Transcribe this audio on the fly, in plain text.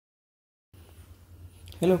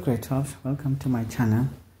Hello grade 12, welcome to my channel,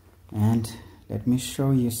 and let me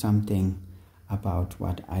show you something about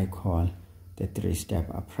what I call the three-step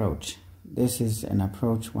approach. This is an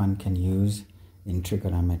approach one can use in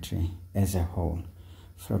trigonometry as a whole,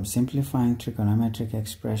 from simplifying trigonometric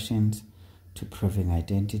expressions to proving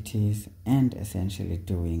identities and essentially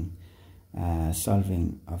doing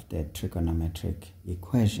solving of the trigonometric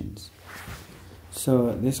equations.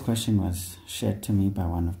 So this question was shared to me by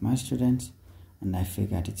one of my students, and I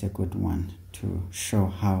figured it's a good one to show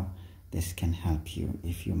how this can help you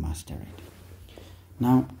if you master it.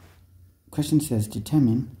 Now, question says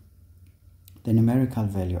determine the numerical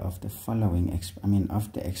value of the following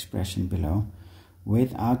of the expression below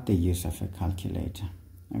without the use of a calculator.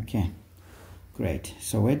 Okay, great.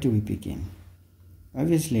 So where do we begin?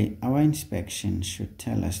 Obviously, our inspection should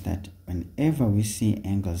tell us that whenever we see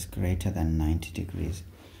angles greater than 90 degrees,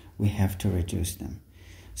 we have to reduce them.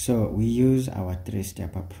 So we use our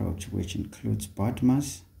three-step approach, which includes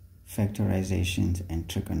BODMAS, factorizations, and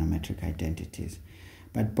trigonometric identities.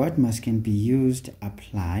 But BODMAS can be used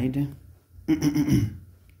applied.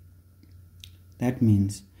 That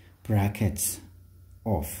means brackets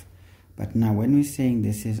off. But now when we're saying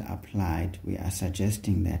this is applied, we are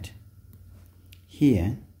suggesting that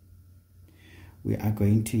here we are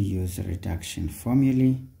going to use reduction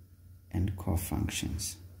formulae and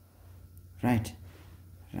cofunctions. Right.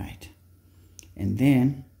 And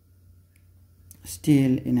then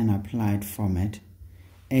still in an applied format,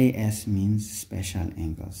 AS means special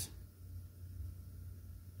angles.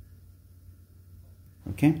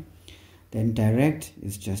 Okay, then direct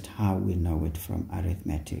is just how we know it from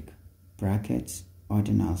arithmetic: brackets,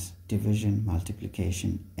 ordinals, division,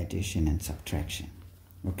 multiplication, addition, and subtraction.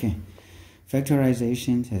 Okay,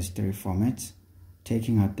 factorization has three formats: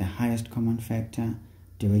 taking out the highest common factor,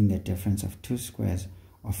 doing the difference of two squares,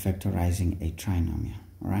 or factorizing a trinomial.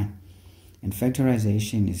 All right, and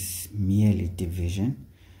factorization is merely division,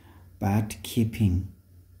 but keeping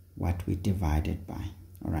what we divided by.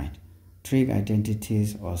 All right, trig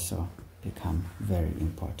identities also become very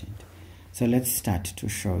important. So let's start to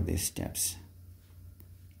show these steps.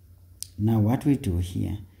 Now what we do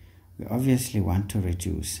here, we obviously want to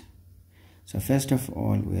reduce. So first of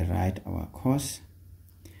all, we write our cos.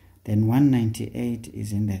 Then 198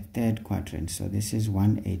 is in the third quadrant, so this is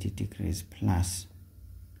 180 degrees plus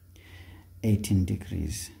 18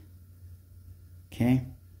 degrees. Okay,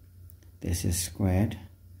 this is squared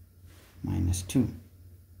minus 2.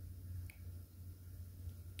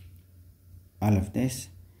 All of this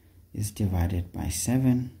is divided by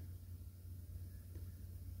 7,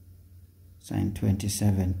 sine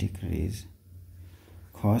 27 degrees.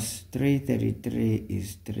 Cos 333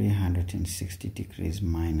 is 360 degrees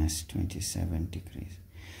minus 27 degrees.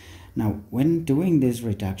 Now, when doing these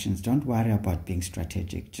reductions, don't worry about being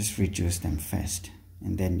strategic. Just reduce them first,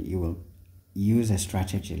 and then you will use a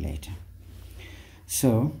strategy later.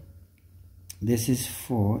 So, this is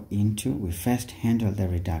 4 into, we first handle the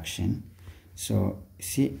reduction. So,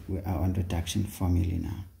 see, we are on reduction formula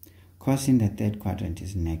now. Cos in the third quadrant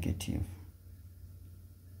is negative.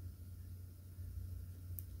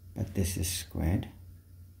 But this is squared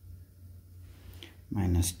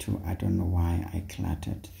minus 2. I don't know why I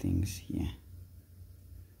cluttered things here.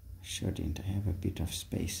 Shouldn't. I have a bit of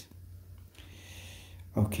space.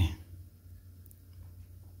 Okay,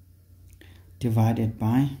 divided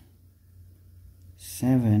by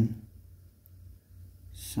 7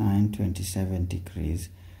 sine 27 degrees.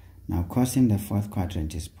 Now cos in the fourth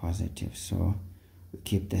quadrant is positive, so we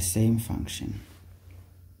keep the same function.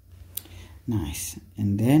 Nice.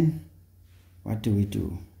 And then what do we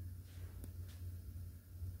do?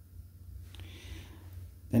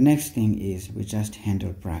 The next thing is we just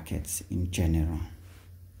handle brackets in general.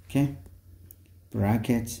 Okay,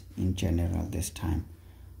 brackets in general. This time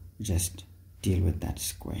we just deal with that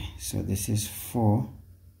square. So this is 4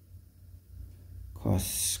 cos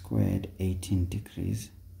squared 18 degrees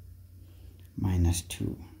minus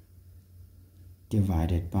 2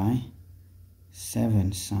 divided by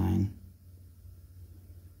 7 sine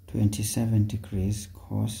 27 degrees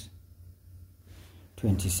cos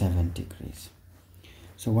 27 degrees.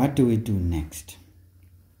 So what do we do next?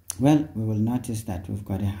 Well, we will notice that we've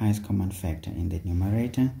got a highest common factor in the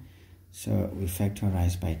numerator, so we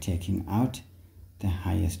factorize by taking out the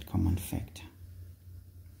highest common factor.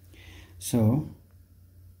 So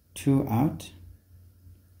 2 out,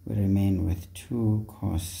 we remain with 2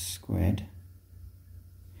 cos squared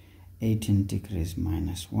 18 degrees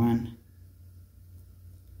minus 1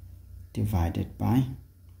 divided by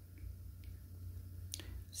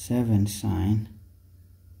 7 sine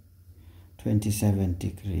 27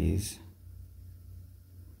 degrees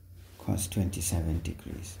cos 27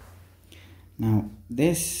 degrees. Now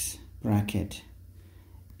this bracket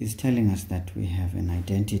is telling us that we have an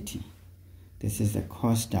identity. This is the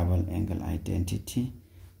cos double angle identity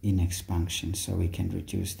in expansion, so we can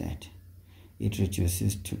reduce that. It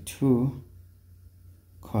reduces to 2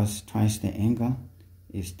 cos twice the angle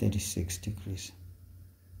is 36 degrees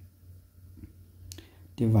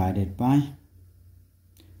divided by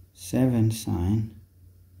 7 sine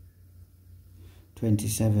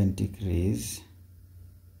 27 degrees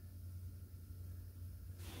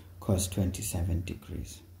cos 27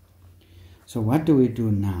 degrees. So what do we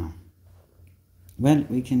do now? Well,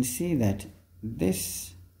 we can see that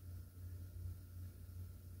this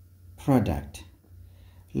product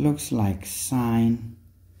looks like sine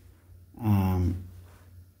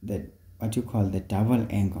what you call the double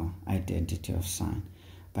angle identity of sine,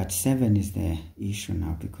 but 7 is the issue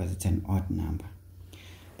now because it's an odd number.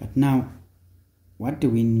 But now what do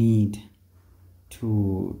we need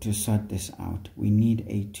to sort this out? We need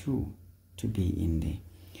a 2 to be in there.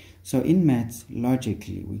 So in maths,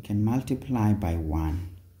 logically, we can multiply by 1,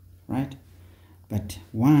 right? But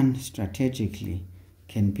 1 strategically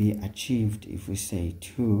can be achieved if we say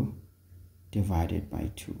 2 divided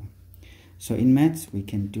by 2. So in maths, we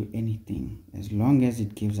can do anything as long as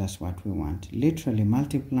it gives us what we want. Literally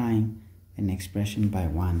multiplying an expression by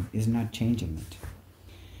 1 is not changing it.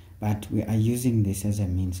 But we are using this as a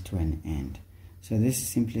means to an end. So this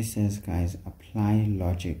simply says, guys, apply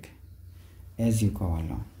logic as you go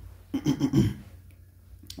along.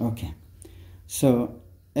 Okay, so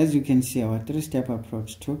as you can see, our 3-step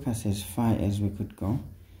approach took us as far as we could go,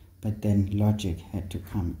 but then logic had to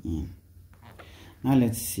come in. Now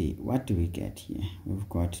let's see, what do we get here? We've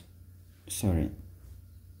got,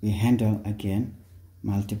 we handle again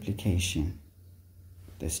multiplication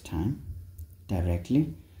this time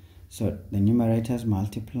directly. So the numerators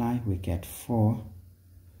multiply, we get 4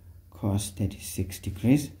 cos 36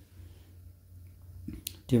 degrees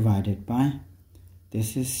divided by,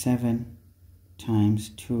 this is 7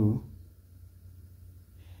 times 2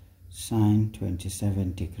 sine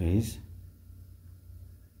 27 degrees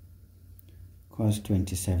cos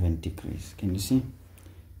 27 degrees. Can you see?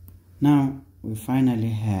 Now we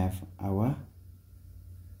finally have our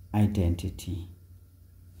identity,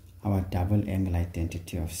 our double angle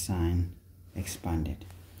identity of sine expanded.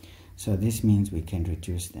 So this means we can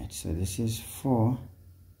reduce that. So this is 4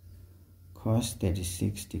 cos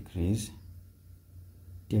 36 degrees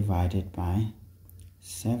divided by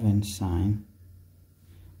 7 sine.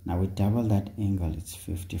 Now we double that angle, it's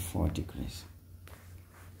 54 degrees.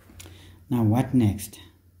 Now what next?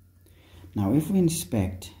 Now if we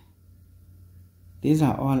inspect, these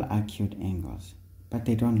are all acute angles, but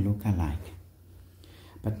they don't look alike.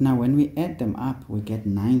 But now when we add them up, we get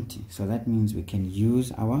 90. So that means we can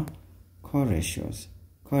use our co-ratios.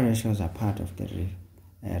 Co-ratios are part of the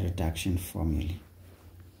reduction formula.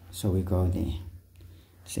 So we go there.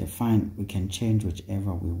 Say fine, we can change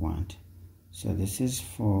whichever we want. So this is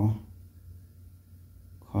 4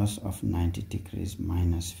 cos of 90 degrees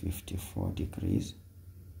minus 54 degrees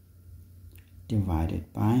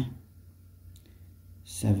divided by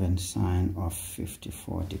 7 sine of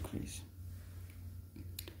 54 degrees.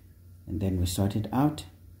 And then we sort it out.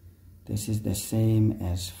 This is the same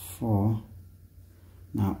as 4.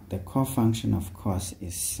 Now the cofunction of cos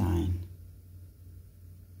is sine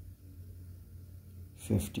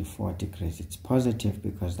 54 degrees. It's positive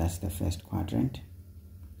because that's the first quadrant.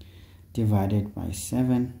 Divided by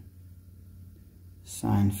 7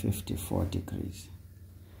 sine 54 degrees.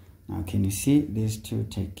 Now can you see these two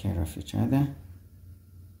take care of each other?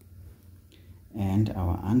 And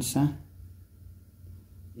our answer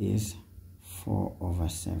is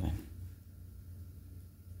 4/7.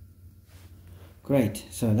 Great,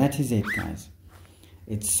 so that is it, guys.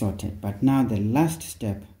 It's sorted. But now the last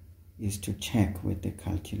step is to check with the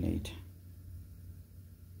calculator.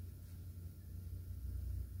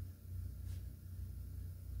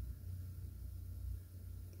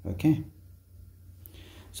 Okay,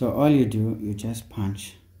 so all you do, you just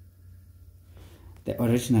punch the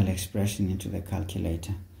original expression into the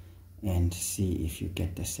calculator and see if you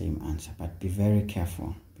get the same answer. But be very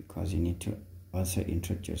careful because you need to also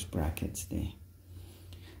introduce brackets there.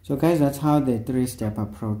 So guys, that's how the 3-step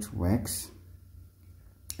approach works.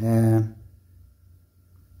 In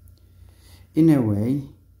a way,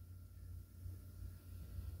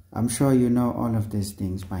 I'm sure you know all of these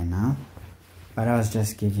things by now, but I was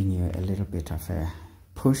just giving you a little bit of a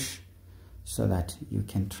push so that you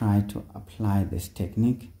can try to apply this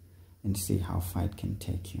technique and see how far it can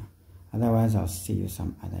take you. Otherwise, I'll see you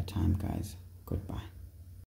some other time, guys. Goodbye.